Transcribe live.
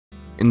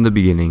In the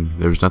beginning,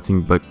 there was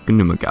nothing but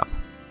Gnumagap,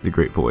 the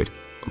Great Void,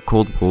 a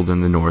cold world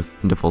in the north,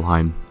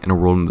 Niflheim, and a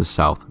world in the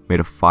south, made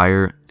of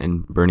fire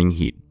and burning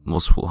heat,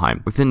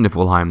 Muspelheim. Within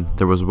Niflheim,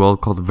 there was a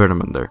world called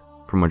Vermundr,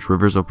 from which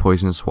rivers of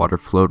poisonous water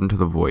flowed into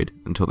the void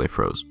until they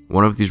froze.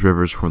 One of these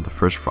rivers formed the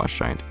first frost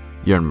giant,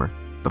 Jörmungr,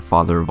 the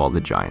father of all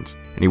the giants,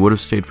 and he would have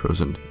stayed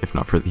frozen if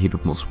not for the heat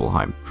of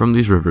Muspelheim. From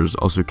these rivers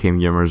also came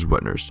Jörmungr's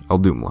wet nurse,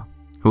 Aldumla,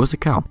 who was a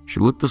cow. She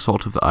licked the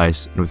salt of the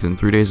ice, and within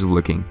 3 days of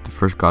licking, the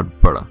first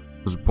god Bura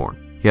was born.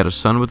 He had a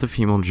son with a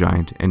female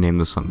giant and named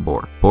the son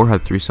Bor. Bor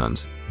had 3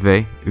 sons,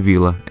 Ve,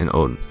 Vila, and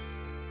Odin.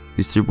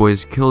 These 3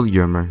 boys killed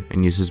Jörmungr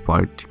and used his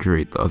body to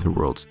create the other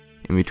worlds,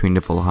 in between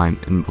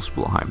Niflheim and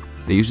Muspelheim.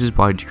 They used his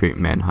body to create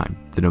Manheim,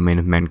 the domain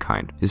of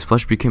mankind. His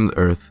flesh became the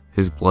earth,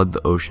 his blood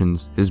the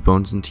oceans, his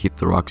bones and teeth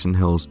the rocks and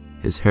hills,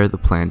 his hair the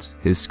plants,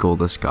 his skull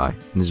the sky,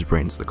 and his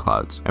brains the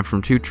clouds. And from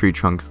 2 tree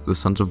trunks, the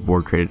sons of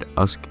Bor created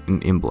Usk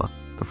and Imbla,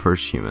 the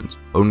first humans.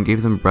 Odin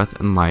gave them breath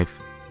and life,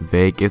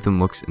 Ve gave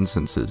them looks and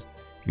senses,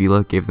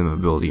 Vila gave them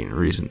ability and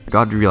reason.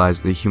 God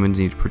realized that humans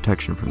needed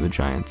protection from the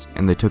giants,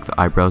 and they took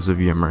the eyebrows of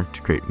Jörmungr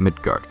to create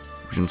Midgard,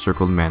 which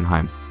encircled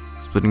Manheim,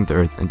 splitting the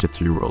earth into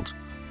 3 worlds,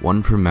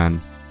 one for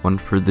men, one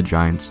for the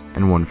giants,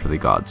 and one for the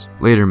gods.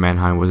 Later,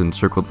 Manheim was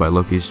encircled by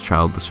Loki's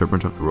child, the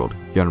serpent of the world,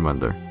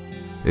 Jormungandr.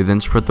 They then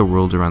spread the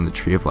world around the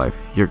tree of life,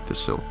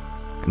 Yggdrasil,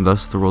 and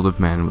thus the world of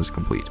man was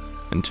complete,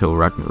 until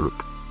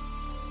Ragnarok.